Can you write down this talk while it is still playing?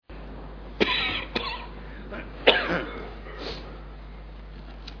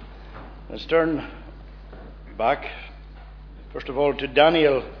Let's turn back, first of all, to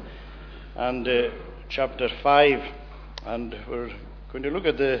Daniel and chapter 5. And we're going to look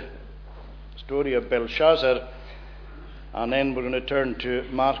at the story of Belshazzar. And then we're going to turn to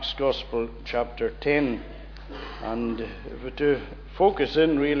Mark's Gospel, chapter 10. And we're to focus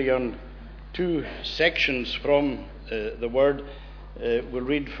in really on two sections from the Word. We'll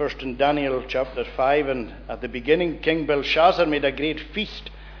read first in Daniel chapter 5. And at the beginning, King Belshazzar made a great feast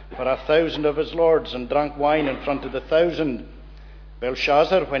for 1,000 of his lords, and drank wine in front of the 1,000.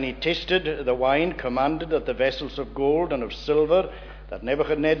 Belshazzar, when he tasted the wine, commanded that the vessels of gold and of silver that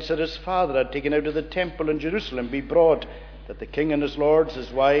Nebuchadnezzar his father had taken out of the temple in Jerusalem be brought, that the king and his lords, his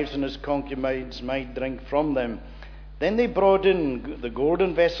wives and his concubines might drink from them. Then they brought in the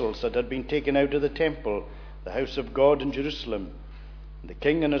golden vessels that had been taken out of the temple, the house of God in Jerusalem. The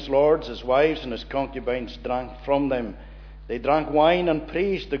king and his lords, his wives and his concubines drank from them. They drank wine and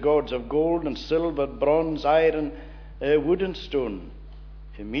praised the gods of gold and silver, bronze, iron, wood and stone.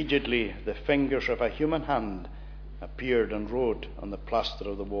 Immediately the fingers of a human hand appeared and wrote on the plaster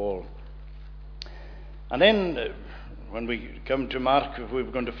of the wall. And then when we come to Mark, we're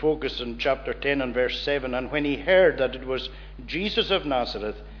going to focus on chapter 10 and verse 7. And when he heard that it was Jesus of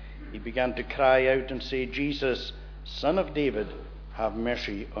Nazareth, he began to cry out and say, Jesus, Son of David, have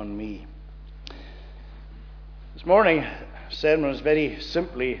mercy on me. This morning, sermon is very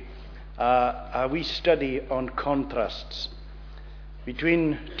simply a wee study on contrasts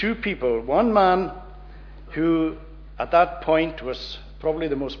between two people. One man who at that point was probably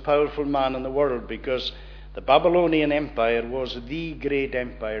the most powerful man in the world, because the Babylonian Empire was the great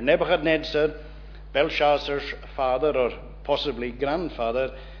empire. Nebuchadnezzar, Belshazzar's father, or possibly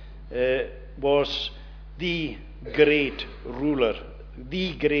grandfather, was the great ruler,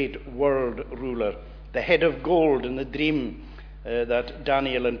 the great world ruler, the head of gold in the dream that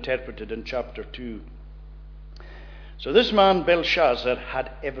Daniel interpreted in chapter 2. So this man, Belshazzar,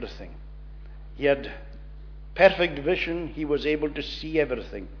 had everything. He had perfect vision. He was able to see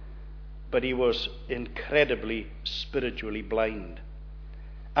everything. But he was incredibly spiritually blind.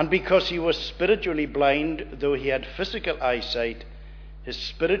 And because he was spiritually blind, though he had physical eyesight, his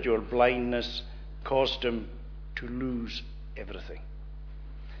spiritual blindness caused him to lose everything.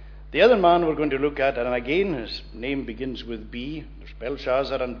 The other man we're going to look at, and again his name begins with B, there's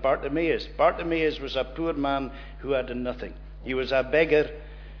Belshazzar and Bartimaeus. Bartimaeus was a poor man who had nothing. He was a beggar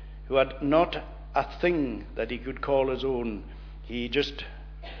who had not a thing that he could call his own. He just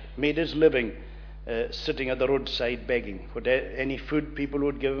made his living sitting at the roadside begging for any food people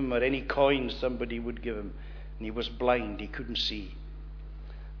would give him or any coins somebody would give him. And he was blind, he couldn't see.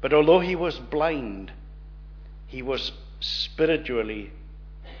 But although he was blind, he was spiritually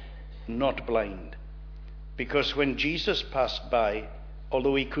not blind, because when Jesus passed by,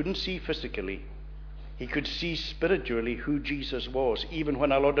 although he couldn't see physically, he could see spiritually who Jesus was, even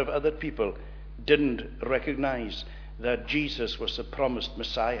when a lot of other people didn't recognize that Jesus was the promised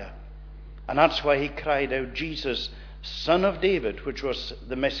Messiah. And that's why he cried out, Jesus, Son of David, which was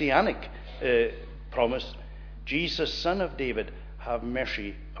the messianic promise. Jesus, Son of David, have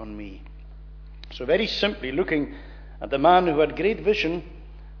mercy on me. So very simply, looking at the man who had great vision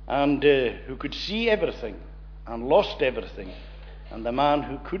and who could see everything and lost everything, and the man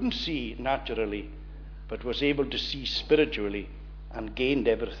who couldn't see naturally but was able to see spiritually and gained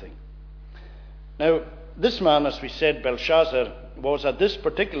everything. Now, this man, as we said, Belshazzar, was at this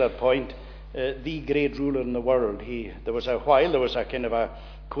particular point the great ruler in the world. There was a kind of a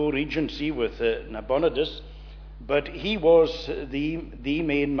co-regency with Nabonidus, but he was the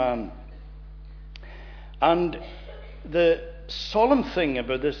main man. And the solemn thing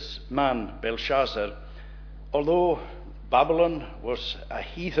about this man, Belshazzar, although Babylon was a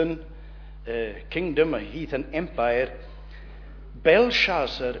heathen kingdom, a heathen empire,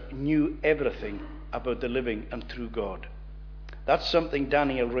 Belshazzar knew everything about the living and true God. That's something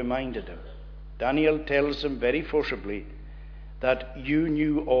Daniel reminded him. Daniel tells him very forcibly that you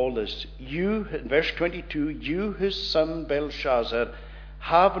knew all this. You, in verse 22, you, his son Belshazzar,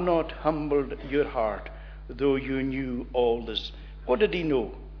 have not humbled your heart, though you knew all this. What did he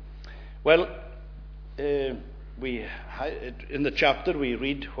know? Well, in the chapter we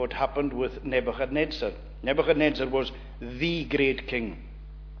read what happened with Nebuchadnezzar. Nebuchadnezzar was the great king,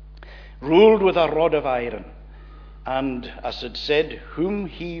 ruled with a rod of iron, and as it said, whom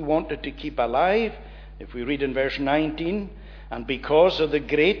he wanted to keep alive. If we read in verse 19, and because of the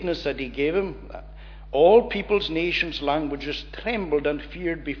greatness that he gave him, all peoples, nations, languages trembled and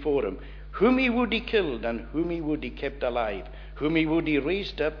feared before him. Whom he would he killed, and whom he would he kept alive, whom he would he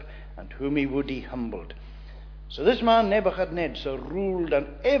raised up, and whom he would he humbled. So this man Nebuchadnezzar ruled, and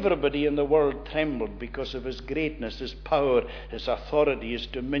everybody in the world trembled because of his greatness, his power, his authority, his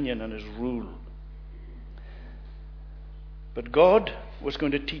dominion, and his rule. But God was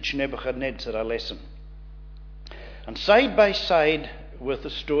going to teach Nebuchadnezzar a lesson. And side by side with the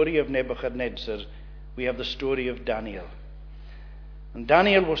story of Nebuchadnezzar, we have the story of Daniel. And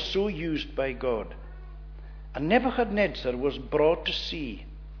Daniel was so used by God. And Nebuchadnezzar was brought to see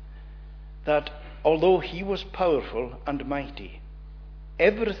that although he was powerful and mighty,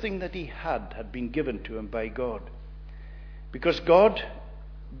 everything that he had been given to him by God. Because God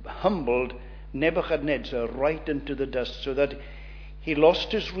humbled Nebuchadnezzar right into the dust, so that he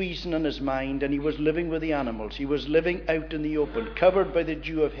lost his reason and his mind, and he was living with the animals. He was living out in the open, covered by the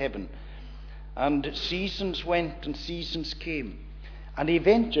dew of heaven. And seasons went and seasons came. And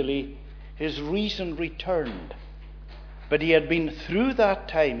eventually his reason returned. But he had been, through that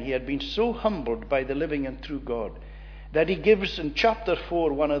time, he had been so humbled by the living and true God that he gives in chapter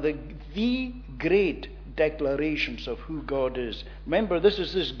 4 one of the great declarations of who God is. Remember, this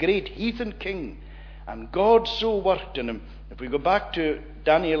is this great heathen king, and God so worked in him. If we go back to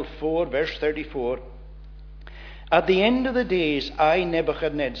Daniel 4, verse 34, at the end of the days, I,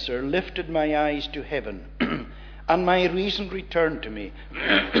 Nebuchadnezzar, lifted my eyes to heaven, and my reason returned to me.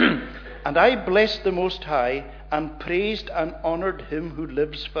 And I blessed the Most High, and praised and honored him who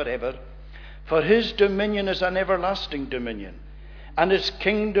lives forever. For his dominion is an everlasting dominion, and his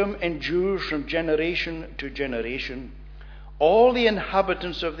kingdom endures from generation to generation. All the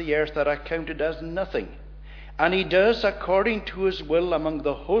inhabitants of the earth are accounted as nothing, and he does according to his will among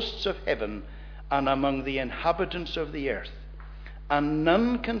the hosts of heaven and among the inhabitants of the earth. And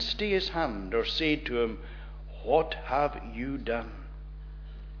none can stay his hand or say to him, what have you done?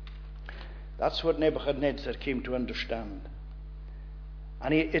 That's what Nebuchadnezzar came to understand.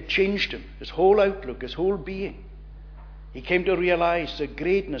 And it changed him, his whole outlook, his whole being. He came to realize the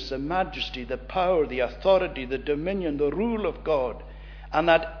greatness, the majesty, the power, the authority, the dominion, the rule of God, and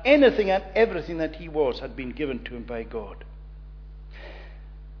that anything and everything that he was had been given to him by God.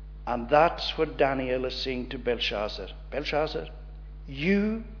 And that's what Daniel is saying to Belshazzar. Belshazzar,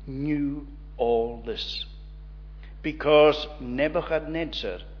 you knew all this because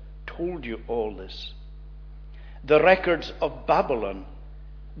Nebuchadnezzar told you all this. The records of Babylon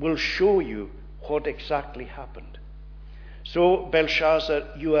will show you what exactly happened. So,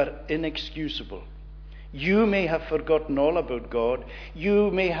 Belshazzar, you are inexcusable. You may have forgotten all about God.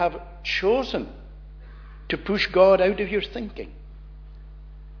 You may have chosen to push God out of your thinking.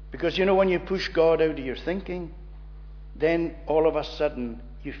 Because, when you push God out of your thinking, then all of a sudden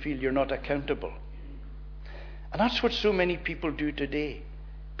you feel you're not accountable. And that's what so many people do today.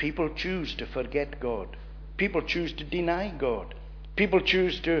 People choose to forget God. People choose to deny God. People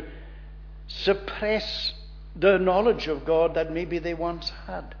choose to suppress the knowledge of God that maybe they once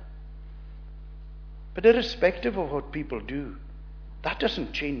had. But irrespective of what people do, that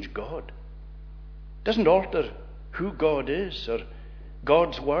doesn't change God. It doesn't alter who God is, or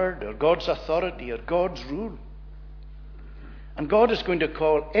God's word, or God's authority, or God's rule. And God is going to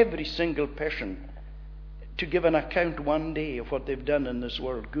call every single person to give an account one day of what they've done in this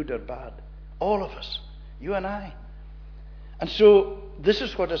world, good or bad. All of us, you and I. And so this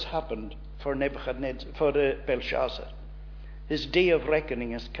is what has happened for Belshazzar. His day of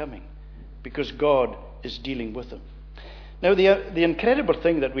reckoning is coming because God is dealing with him. Now, the incredible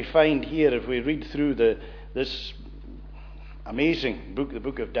thing that we find here, if we read through this amazing book, the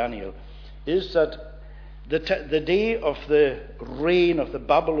book of Daniel, is that the day of the reign of the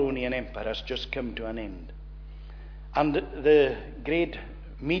Babylonian Empire has just come to an end. And the great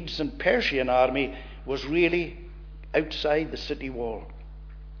Medes and Persian army was really outside the city wall.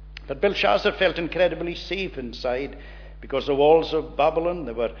 But Belshazzar felt incredibly safe inside because the walls of Babylon,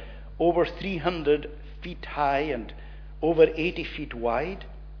 they were over 300 feet high and over 80 feet wide.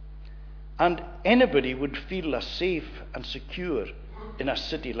 And anybody would feel as safe and secure in a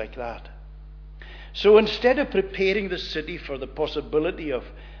city like that. So instead of preparing the city for the possibility of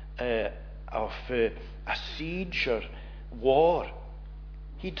a siege or war,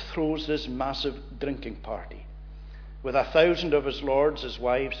 he throws this massive drinking party with 1,000 of his lords, his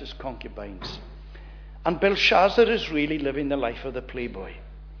wives, his concubines. And Belshazzar is really living the life of the playboy.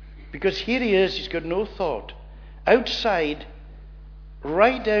 Because here he is, he's got no thought. Outside,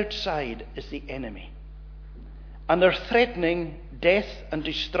 right outside, is the enemy. And they're threatening death and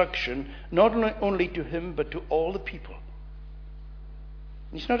destruction, not only to him, but to all the people.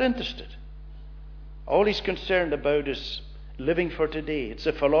 He's not interested. All he's concerned about is living for today. It's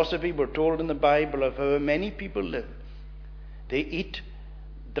a philosophy we're told in the Bible of how many people live. They eat,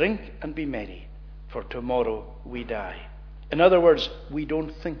 drink, and be merry, for tomorrow we die. In other words, we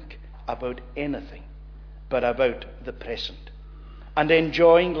don't think about anything but about the present and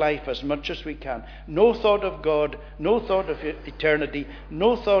enjoying life as much as we can. No thought of God, no thought of eternity,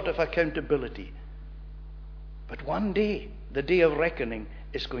 no thought of accountability. But one day, the day of reckoning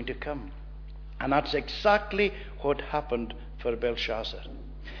is going to come. And that's exactly what happened for Belshazzar.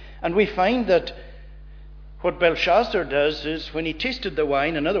 And we find that what Belshazzar does is, when he tasted the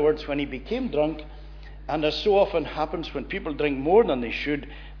wine, in other words, when he became drunk, and as so often happens when people drink more than they should,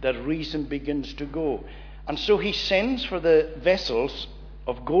 their reason begins to go. And so he sends for the vessels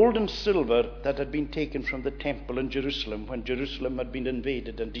of gold and silver that had been taken from the temple in Jerusalem when Jerusalem had been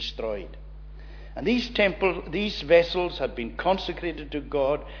invaded and destroyed. And these vessels had been consecrated to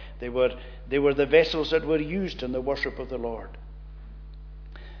God. They were the vessels that were used in the worship of the Lord.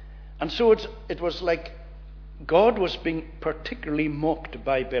 And so it was like God was being particularly mocked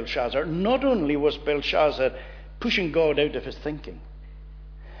by Belshazzar. Not only was Belshazzar pushing God out of his thinking,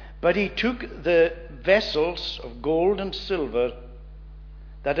 but he took the vessels of gold and silver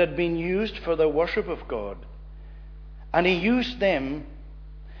that had been used for the worship of God, and he used them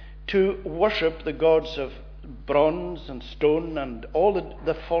to worship the gods of bronze and stone and all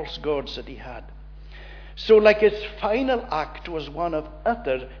the false gods that he had. So like his final act was one of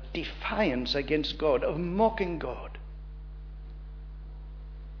utter defiance against God, of mocking God.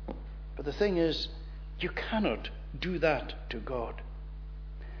 But the thing is, you cannot do that to God.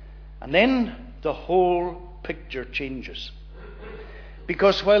 And then the whole picture changes.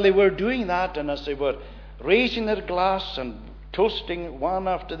 Because while they were doing that, and as they were raising their glass and toasting one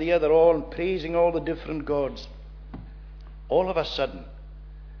after the other, all and praising all the different gods, all of a sudden,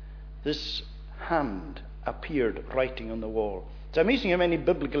 this hand appeared writing on the wall. It's amazing how many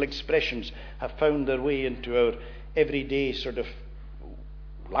biblical expressions have found their way into our everyday sort of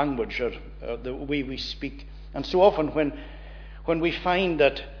language, or the way we speak. And so often when we find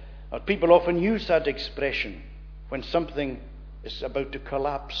that, or people often use that expression when something is about to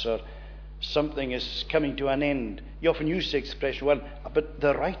collapse or something is coming to an end, you often use the expression, well, but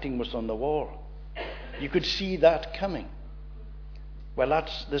the writing was on the wall. You could see that coming. Well,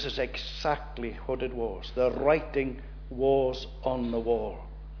 this is exactly what it was. The writing was on the wall.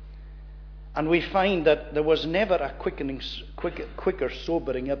 And we find that there was never a quicker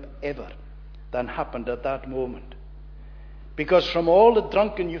sobering up ever than happened at that moment. Because from all the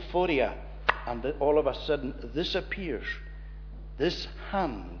drunken euphoria, and all of a sudden this appears, this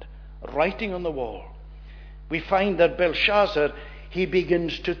hand writing on the wall. We find that Belshazzar, he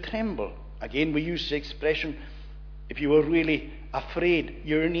begins to tremble. Again, we use the expression, if you were really afraid,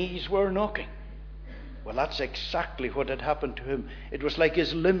 your knees were knocking. Well, that's exactly what had happened to him. It was like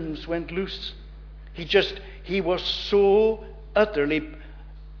his limbs went loose. He was so utterly,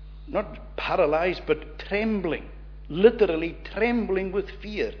 not paralyzed, but trembling, literally trembling with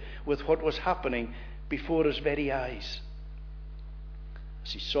fear with what was happening before his very eyes,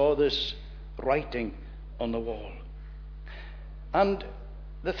 as he saw this writing on the wall. And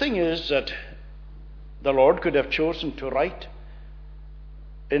the thing is that the Lord could have chosen to write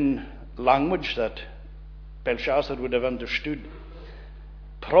in language that Belshazzar would have understood.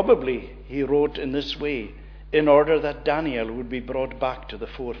 Probably he wrote in this way in order that Daniel would be brought back to the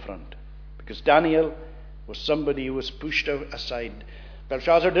forefront, because Daniel was somebody who was pushed aside.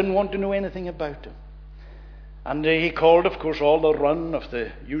 Belshazzar didn't want to know anything about him. And he called, of course, all the run of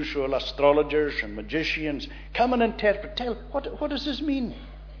the usual astrologers and magicians. Come and interpret. Tell, what does this mean?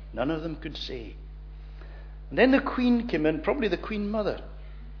 None of them could say. And then the queen came in, probably the queen mother.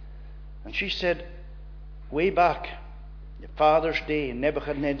 And she said, way back, your father's day,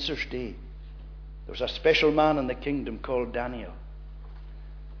 Nebuchadnezzar's day, there was a special man in the kingdom called Daniel.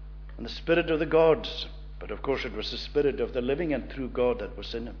 And the spirit of the gods, but of course it was the spirit of the living and true God that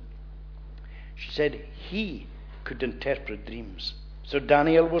was in him. She said he could interpret dreams. So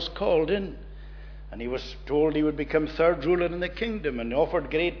Daniel was called in, and he was told he would become third ruler in the kingdom, and offered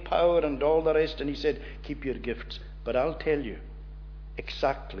great power and all the rest. And he said, keep your gifts, but I'll tell you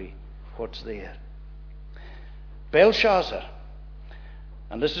exactly what's there. Belshazzar,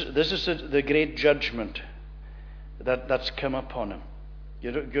 and this is the great judgment that's come upon him.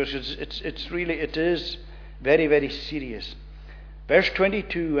 Because it is very, very serious. Verse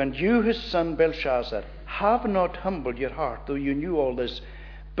 22, and you, his son Belshazzar, have not humbled your heart, though you knew all this,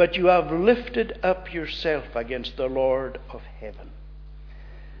 but you have lifted up yourself against the Lord of heaven.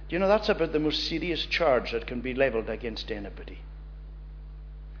 Do you know, that's about the most serious charge that can be leveled against anybody.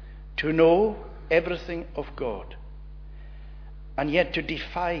 To know everything of God, and yet to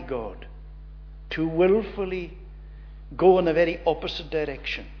defy God, to willfully go in a very opposite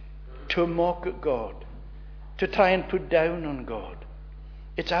direction, to mock at God, to try and put down on God.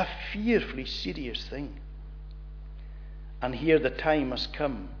 It's a fearfully serious thing. And here the time has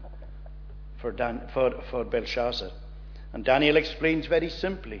come for Belshazzar. And Daniel explains very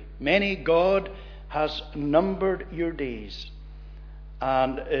simply, many, God has numbered your days,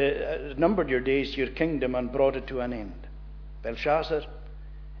 and your kingdom, and brought it to an end. Belshazzar,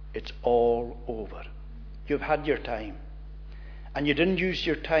 it's all over. You've had your time, and you didn't use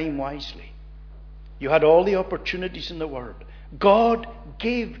your time wisely. You had all the opportunities in the world. God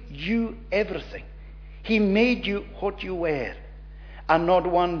gave you everything. He made you what you were, and not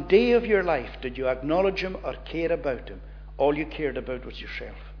one day of your life did you acknowledge him or care about him. All you cared about was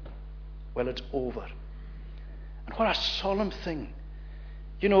yourself. Well, it's over. And what a solemn thing.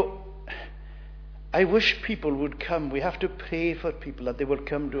 You know, I wish people would come. We have to pray for people that they will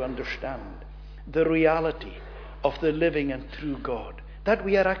come to understand the reality of the living and true God, that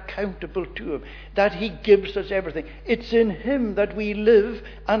we are accountable to him, that he gives us everything. It's in him that we live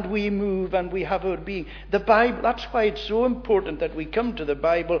and we move and we have our being. The Bible, that's why it's so important that we come to the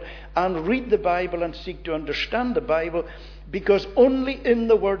Bible and read the Bible and seek to understand the Bible, because only in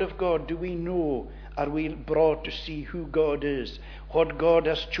the Word of God do we know, are we brought to see who God is, what God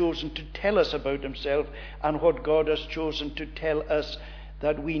has chosen to tell us about himself, and what God has chosen to tell us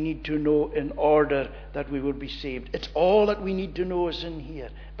that we need to know in order that we will be saved. It's all that we need to know is in here.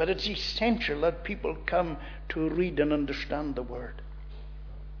 But it's essential that people come to read and understand the Word.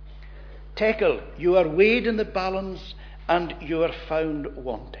 Tekel, you are weighed in the balance and you are found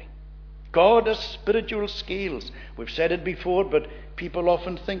wanting. God has spiritual scales. We've said it before, but people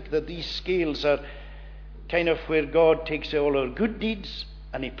often think that these scales are kind of where God takes all our good deeds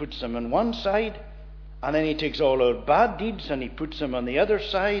and he puts them on one side, and then he takes all our bad deeds and he puts them on the other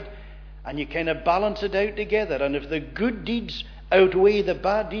side, and you kind of balance it out together. And if the good deeds outweigh the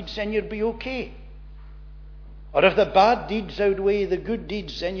bad deeds, then you'll be okay. Or if the bad deeds outweigh the good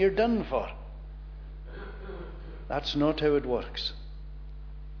deeds, then you're done for. That's not how it works.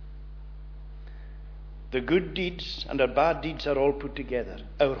 The good deeds and the bad deeds are all put together.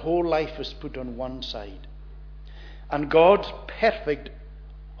 Our whole life is put on one side. And God's perfect,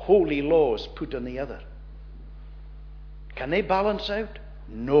 holy laws put on the other. Can they balance out?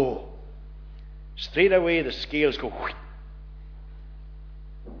 No. Straight away the scales go whoosh.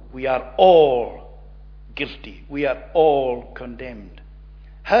 We are all guilty. We are all condemned.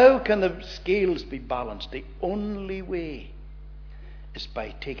 How can the scales be balanced? The only way is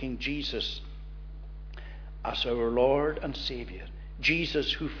by taking Jesus as our Lord and Savior.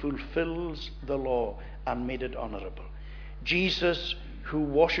 Jesus, who fulfills the law and made it honorable. Jesus, who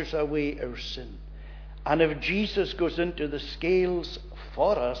washes away our sin. And if Jesus goes into the scales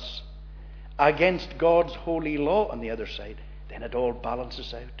for us against God's holy law on the other side, then it all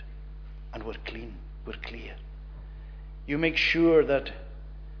balances out and we're clean, we're clear. You make sure that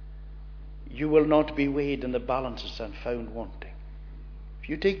you will not be weighed in the balances and found wanting. If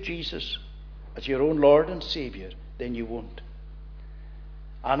you take Jesus as your own Lord and Savior, then you won't.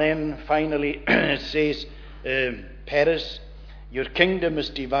 And then finally it says, Peres, your kingdom is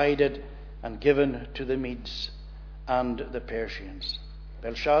divided and given to the Medes and the Persians.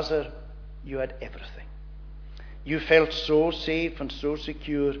 Belshazzar, you had everything. You felt so safe and so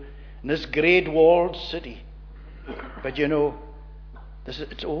secure in this great walled city. But you know,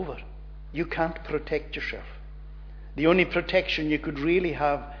 it's over. You can't protect yourself. The only protection you could really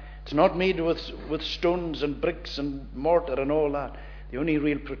have, it's not made with stones and bricks and mortar and all that. The only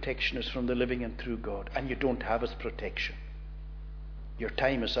real protection is from the living and true God. And you don't have his protection. Your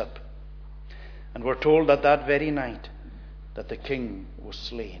time is up. And we're told that very night that the king was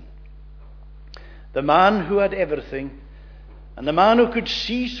slain. The man who had everything and the man who could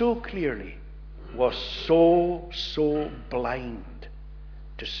see so clearly was so blind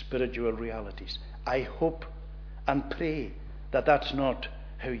to spiritual realities. I hope and pray that that's not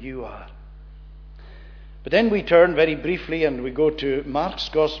how you are. But then we turn very briefly and we go to Mark's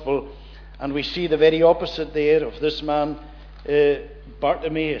Gospel, and we see the very opposite there of this man,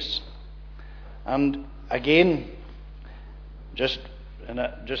 Bartimaeus. And again, just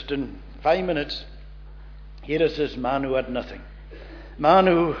in 5 minutes, here is this man who had nothing. Man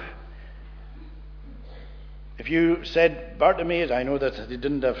who, if you said, Bartimaeus, I know that they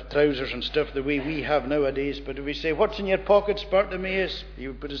didn't have trousers and stuff the way we have nowadays, but if we say, what's in your pockets, Bartimaeus? He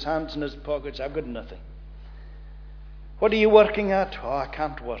would put his hands in his pockets. I've got nothing. What are you working at? Oh, I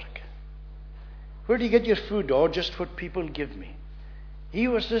can't work. Where do you get your food? Oh, just what people give me. He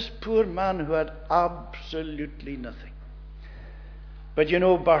was this poor man who had absolutely nothing. But you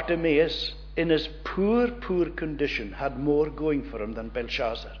know, Bartimaeus, in his poor condition, had more going for him than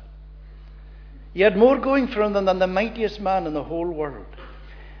Belshazzar. He had more going for him than the mightiest man in the whole world.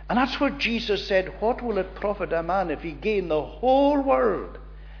 And that's what Jesus said, what will it profit a man if he gain the whole world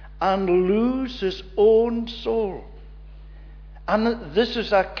and lose his own soul? And this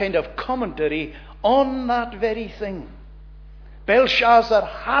is a kind of commentary on that very thing. Belshazzar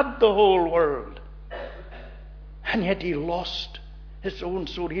had the whole world, and yet he lost his own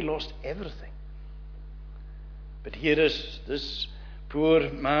soul. He lost everything. But here is this poor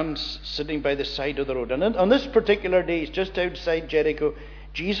man sitting by the side of the road. And on this particular day, he's just outside Jericho.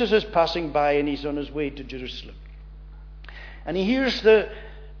 Jesus is passing by, and he's on his way to Jerusalem. And he hears the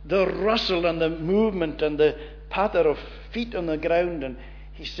rustle and the movement and the patter of feet on the ground, and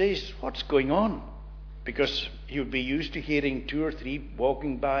he says, what's going on? Because he would be used to hearing 2 or 3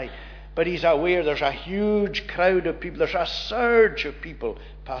 walking by. But he's aware there's a huge crowd of people. There's a surge of people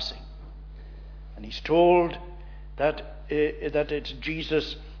passing. And he's told that it's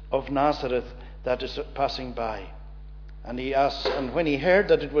Jesus of Nazareth that is passing by. And he asks, and when he heard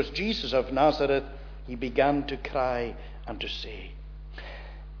that it was Jesus of Nazareth, he began to cry and to say.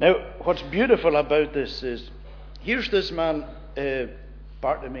 Now, what's beautiful about this is, here's this man,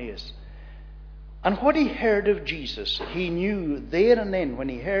 Bartimaeus. And what he heard of Jesus, he knew there and then, when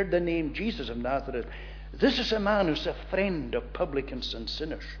he heard the name Jesus of Nazareth, this is a man who's a friend of publicans and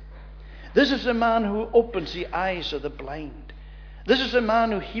sinners. This is a man who opens the eyes of the blind. This is a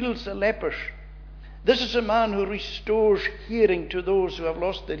man who heals the lepers. This is a man who restores hearing to those who have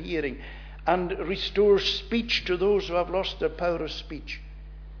lost their hearing, and restores speech to those who have lost their power of speech.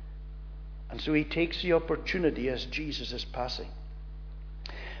 And so he takes the opportunity as Jesus is passing.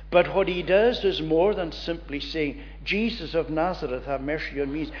 But what he does is more than simply saying, Jesus of Nazareth, have mercy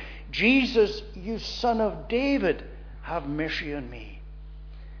on me. Jesus, you son of David, have mercy on me.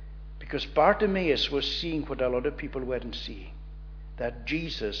 Because Bartimaeus was seeing what a lot of people weren't seeing. That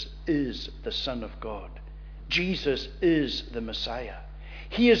Jesus is the Son of God. Jesus is the Messiah.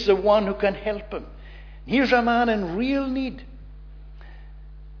 He is the one who can help him. Here's a man in real need.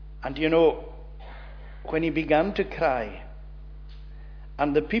 And you know, when he began to cry,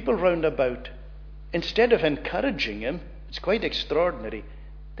 and the people round about, instead of encouraging him, it's quite extraordinary,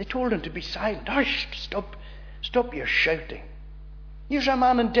 they told him to be silent. Hush, stop your shouting. Here's a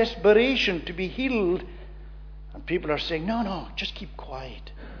man in desperation to be healed, and people are saying, no, just keep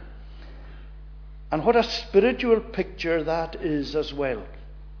quiet. And what a spiritual picture that is as well.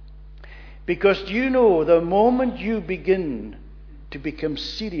 Because do you know, the moment you begin to become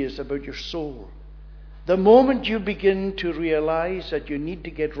serious about your soul, the moment you begin to realize that you need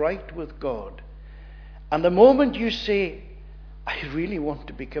to get right with God, and the moment you say, I really want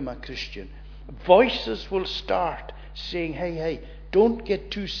to become a Christian, voices will start saying, hey, don't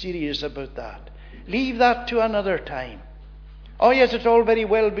get too serious about that. Leave that to another time. Oh yes, it's all very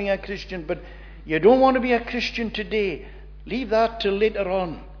well being a Christian, but you don't want to be a Christian today. Leave that till later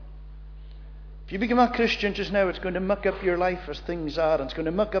on. If you become a Christian just now, it's going to muck up your life as things are, and it's going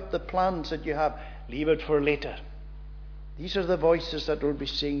to muck up the plans that you have. Leave it for later. These are the voices that will be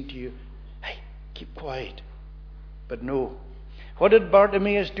saying to you, hey, keep quiet. But no. What did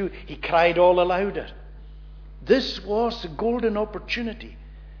Bartimaeus do? He cried all the louder. This was a golden opportunity.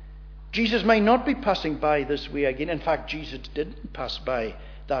 Jesus might not be passing by this way again. In fact, Jesus didn't pass by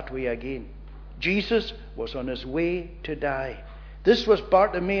that way again. Jesus was on his way to die. This was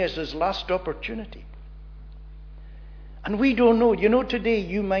Bartimaeus' last opportunity. And we don't know. You know, today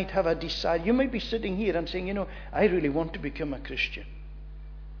you might have a desire. You might be sitting here and saying, I really want to become a Christian.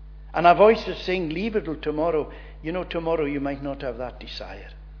 And a voice is saying, leave it till tomorrow. Tomorrow you might not have that desire.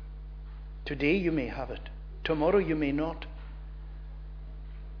 Today you may have it. Tomorrow you may not.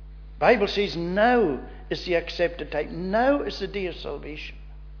 The Bible says now is the accepted time. Now is the day of salvation.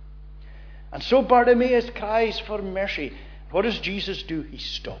 And so Bartimaeus cries for mercy. What does Jesus do? He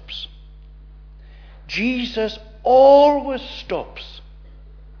stops. Jesus always stops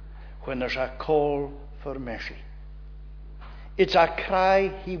when there's a call for mercy. It's a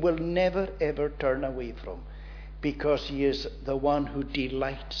cry he will never ever turn away from, because he is the one who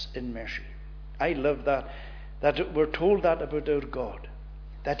delights in mercy. I love that we're told that about our God,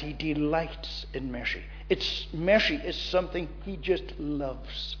 that he delights in mercy. Mercy is something he just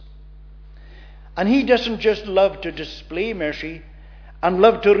loves. And he doesn't just love to display mercy and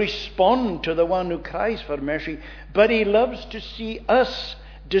love to respond to the one who cries for mercy, but he loves to see us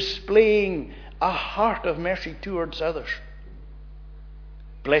displaying a heart of mercy towards others.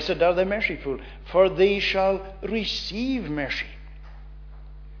 Blessed are the merciful, for they shall receive mercy.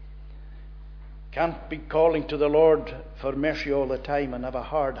 Can't be calling to the Lord for mercy all the time and have a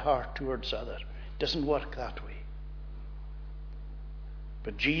hard heart towards others. It doesn't work that way.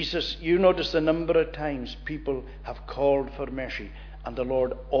 But Jesus, you notice the number of times people have called for mercy, and the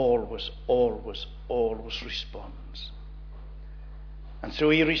Lord always, always, always responds. And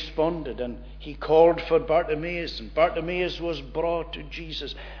so he responded, and he called for Bartimaeus, and Bartimaeus was brought to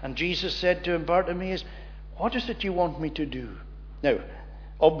Jesus. And Jesus said to him, Bartimaeus, what is it you want me to do? Now,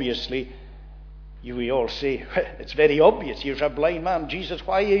 obviously, we all say, it's very obvious, you're a blind man. Jesus,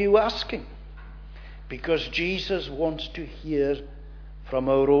 why are you asking? Because Jesus wants to hear from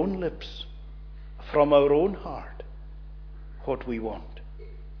our own lips, from our own heart, what we want.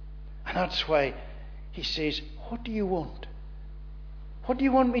 And that's why he says, what do you want? What do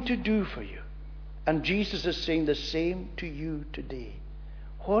you want me to do for you? And Jesus is saying the same to you today.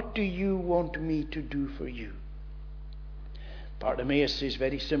 What do you want me to do for you? Bartimaeus says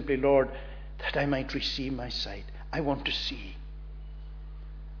very simply, Lord, that I might receive my sight. I want to see.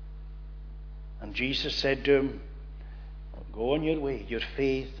 And Jesus said to him, go on your way. Your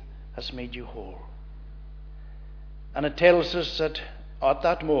faith has made you whole. And it tells us that at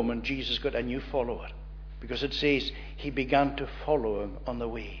that moment, Jesus got a new follower. Because it says he began to follow him on the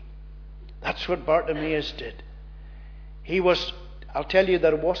way. That's what Bartimaeus did. I'll tell you,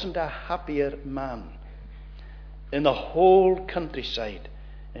 there wasn't a happier man in the whole countryside,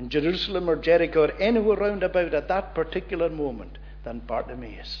 in Jerusalem or Jericho or anywhere round about at that particular moment, than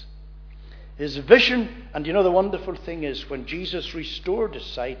Bartimaeus. His vision, and you know the wonderful thing is, when Jesus restored his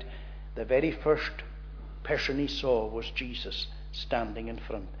sight, the very first person he saw was Jesus standing in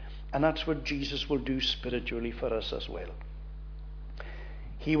front. And that's what Jesus will do spiritually for us as well.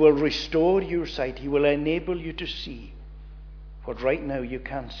 He will restore your sight. He will enable you to see what right now you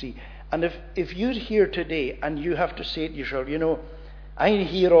can't see. And if you're here today and you have to say to yourself, you know, I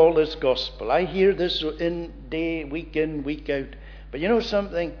hear all this gospel. I hear this week in, week out. But you know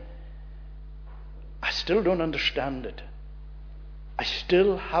something? I still don't understand it. I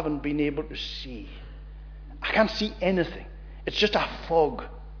still haven't been able to see. I can't see anything. It's just a fog.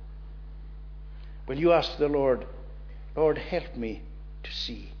 Will you ask the Lord, Lord, help me to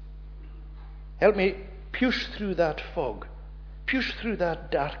see. Help me pierce through that fog. Pierce through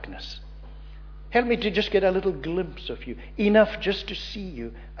that darkness. Help me to just get a little glimpse of you. Enough just to see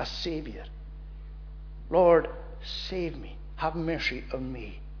you as Savior. Lord, save me. Have mercy on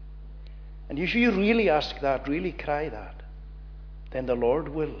me. And if you really ask that, really cry that, then the Lord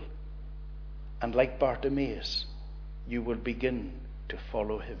will. And like Bartimaeus, you will begin to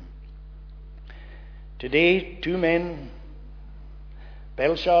follow him. Today, two men,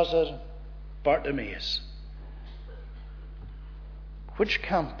 Belshazzar, Bartimaeus. Which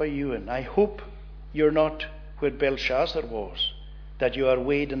camp are you in? I hope you're not where Belshazzar was, that you are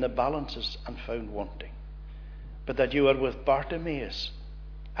weighed in the balances and found wanting, but that you are with Bartimaeus,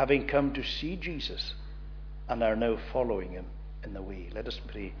 having come to see Jesus and are now following him in the way. Let us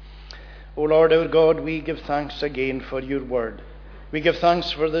pray. O Lord our God, we give thanks again for your word. We give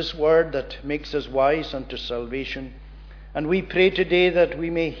thanks for this word that makes us wise unto salvation. And we pray today that we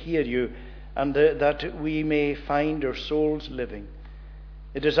may hear you and that we may find our souls living.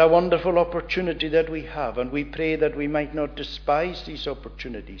 It is a wonderful opportunity that we have, and we pray that we might not despise these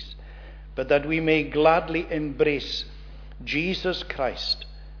opportunities, but that we may gladly embrace Jesus Christ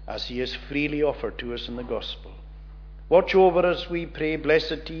as he is freely offered to us in the gospel. Watch over us, we pray.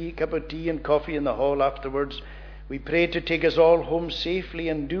 Bless a cup of tea and coffee in the hall afterwards. We pray to take us all home safely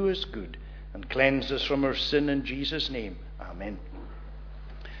and do us good and cleanse us from our sin in Jesus' name. Amen.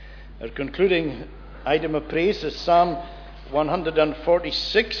 Our concluding item of praise is Psalm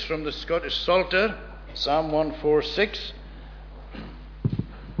 146 from the Scottish Psalter. Psalm 146.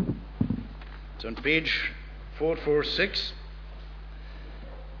 It's on page 446.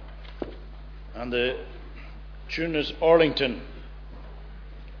 And the tune is Arlington.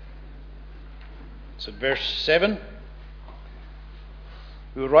 It's at verse 7.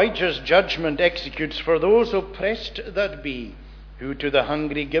 Who righteous judgment executes for those oppressed that be, who to the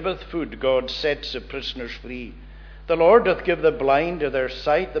hungry giveth food, God sets the prisoners free. The Lord doth give the blind to their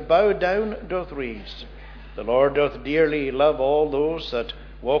sight, the bowed down doth raise. The Lord doth dearly love all those that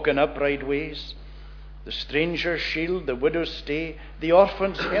walk in upright ways. The stranger's shield, the widow's stay, the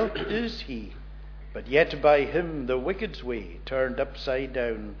orphan's help is he. But yet by him the wicked's way, turned upside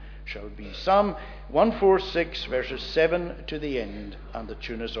down, shall be. Psalm 146, verses 7 to the end, and the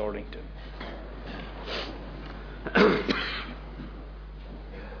tune is Arlington.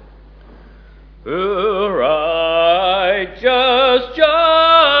 Who righteous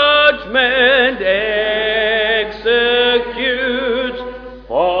judgment executes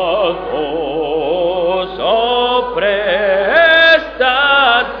for those oppressed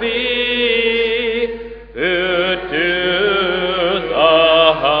that be, who to the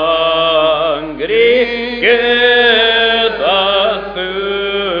hungry, giveth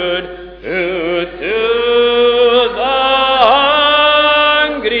food to the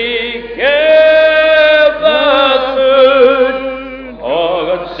hungry, giveth food.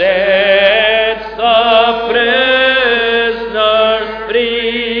 God sets the prisoners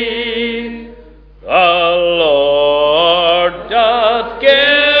free. The Lord doth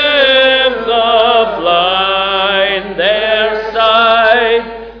give the blind their sight,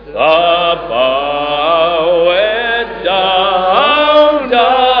 the bowed down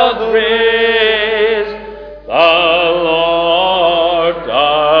doth raise. The Lord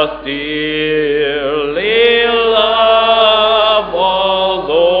doth dearly love all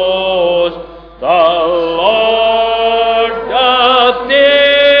those. The Lord doth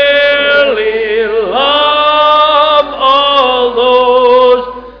dearly love all those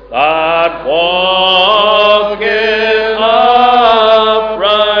that walk in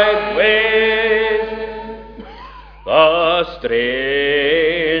upright ways. The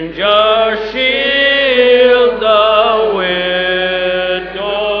stranger shield, the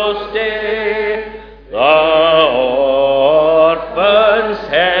widow stay, the orphan's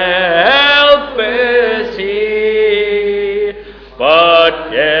help is he. But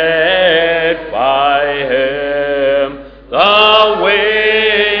yet by him the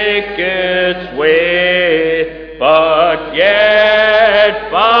wicked's way, but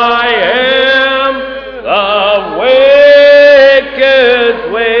yet by him the wicked's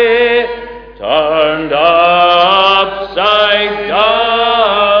way, turned upside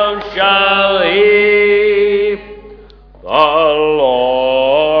down shall he. The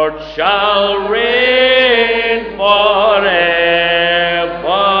Lord shall reign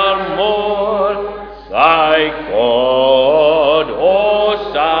forevermore. Thy God,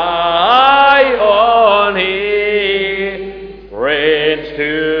 O Zion, he reigns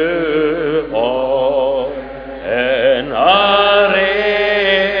to all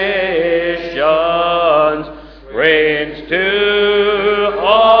generations, reigns to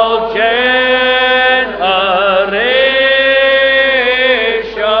all generations.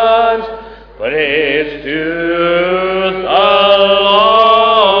 Praise to the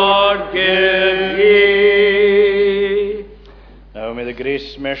Lord give ye. Now may the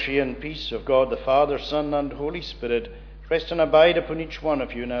grace, mercy, and peace of God the Father, Son, and Holy Spirit rest and abide upon each one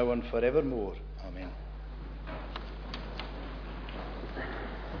of you now and forevermore.